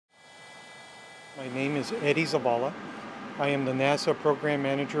My name is Eddie Zavala. I am the NASA Program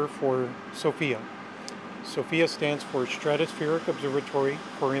Manager for Sofia. Sofia stands for Stratospheric Observatory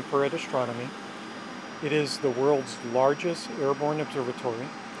for Infrared Astronomy. It is the world's largest airborne observatory.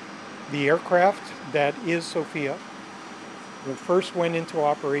 The aircraft that is Sofia first went into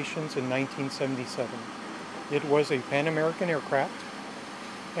operations in 1977. It was a Pan American aircraft,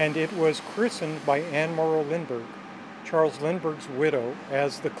 and it was christened by Anne Morrow Lindbergh, Charles Lindbergh's widow,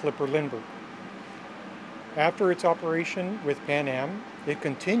 as the Clipper Lindbergh. After its operation with Pan Am, it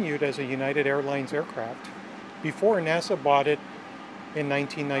continued as a United Airlines aircraft before NASA bought it in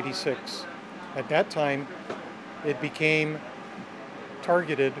 1996. At that time, it became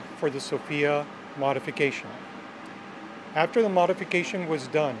targeted for the Sofia modification. After the modification was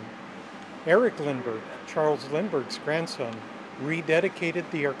done, Eric Lindbergh, Charles Lindbergh's grandson, rededicated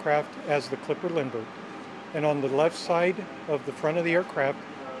the aircraft as the Clipper Lindbergh. And on the left side of the front of the aircraft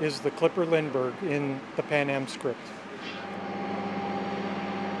is the Clipper Lindbergh in the Pan Am script.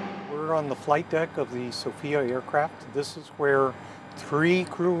 We're on the flight deck of the Sofia aircraft. This is where 3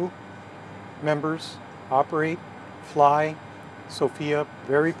 crew members operate, fly Sofia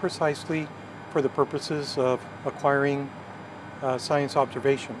very precisely for the purposes of acquiring science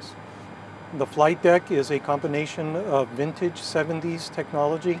observations. The flight deck is a combination of vintage 70s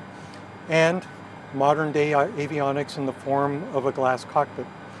technology and modern day avionics in the form of a glass cockpit.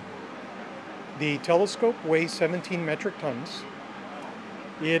 The telescope weighs 17 metric tons.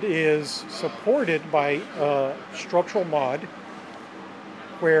 It is supported by a structural mod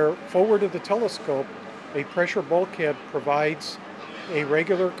where forward of the telescope a pressure bulkhead provides a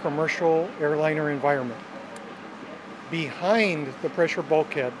regular commercial airliner environment. Behind the pressure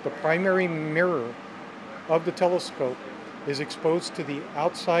bulkhead, the primary mirror of the telescope is exposed to the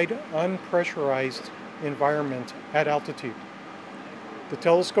outside unpressurized environment at altitude. The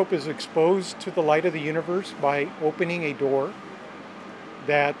telescope is exposed to the light of the universe by opening a door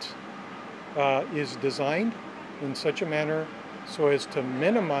that is designed in such a manner so as to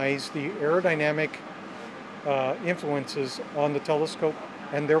minimize the aerodynamic influences on the telescope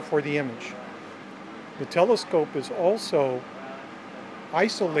and therefore the image. The telescope is also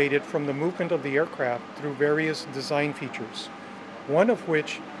isolated from the movement of the aircraft through various design features, one of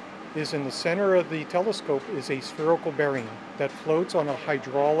which is in the center of the telescope is a spherical bearing that floats on a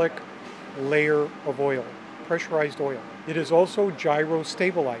hydraulic layer of oil, pressurized oil. It is also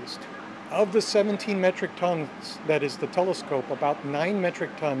gyro-stabilized. Of the 17 metric tons that is the telescope, about 9 metric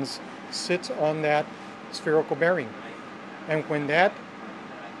tons sits on that spherical bearing. And when that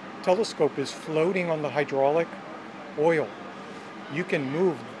telescope is floating on the hydraulic oil, you can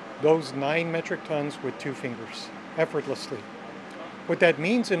move those 9 metric tons with 2 fingers effortlessly. What that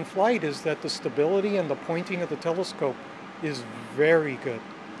means in flight is that the stability and the pointing of the telescope is very good.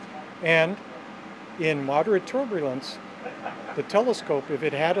 And in moderate turbulence, the telescope, if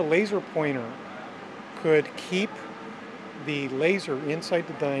it had a laser pointer, could keep the laser inside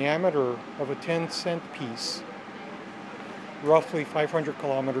the diameter of a 10-cent piece, roughly 500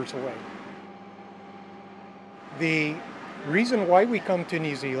 kilometers away. The reason why we come to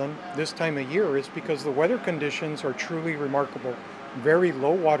New Zealand this time of year is because the weather conditions are truly remarkable. Very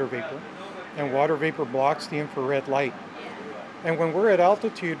low water vapor, and water vapor blocks the infrared light. And when we're at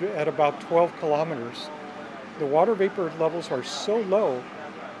altitude at about 12 kilometers, the water vapor levels are so low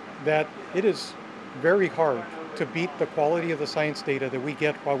that it is very hard to beat the quality of the science data that we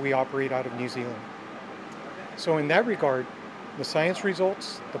get while we operate out of New Zealand. So in that regard, the science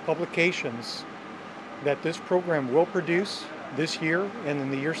results, the publications that this program will produce this year and in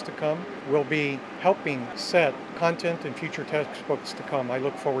the years to come will be helping set content in future textbooks to come. I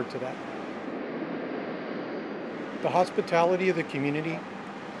look forward to that. The hospitality of the community,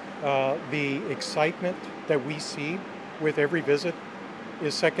 the excitement that we see with every visit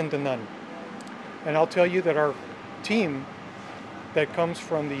is second to none. And I'll tell you that our team that comes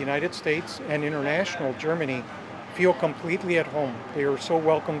from the United States and international Germany feel completely at home. They are so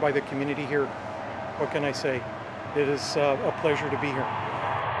welcomed by the community here. What can I say? It is a pleasure to be here.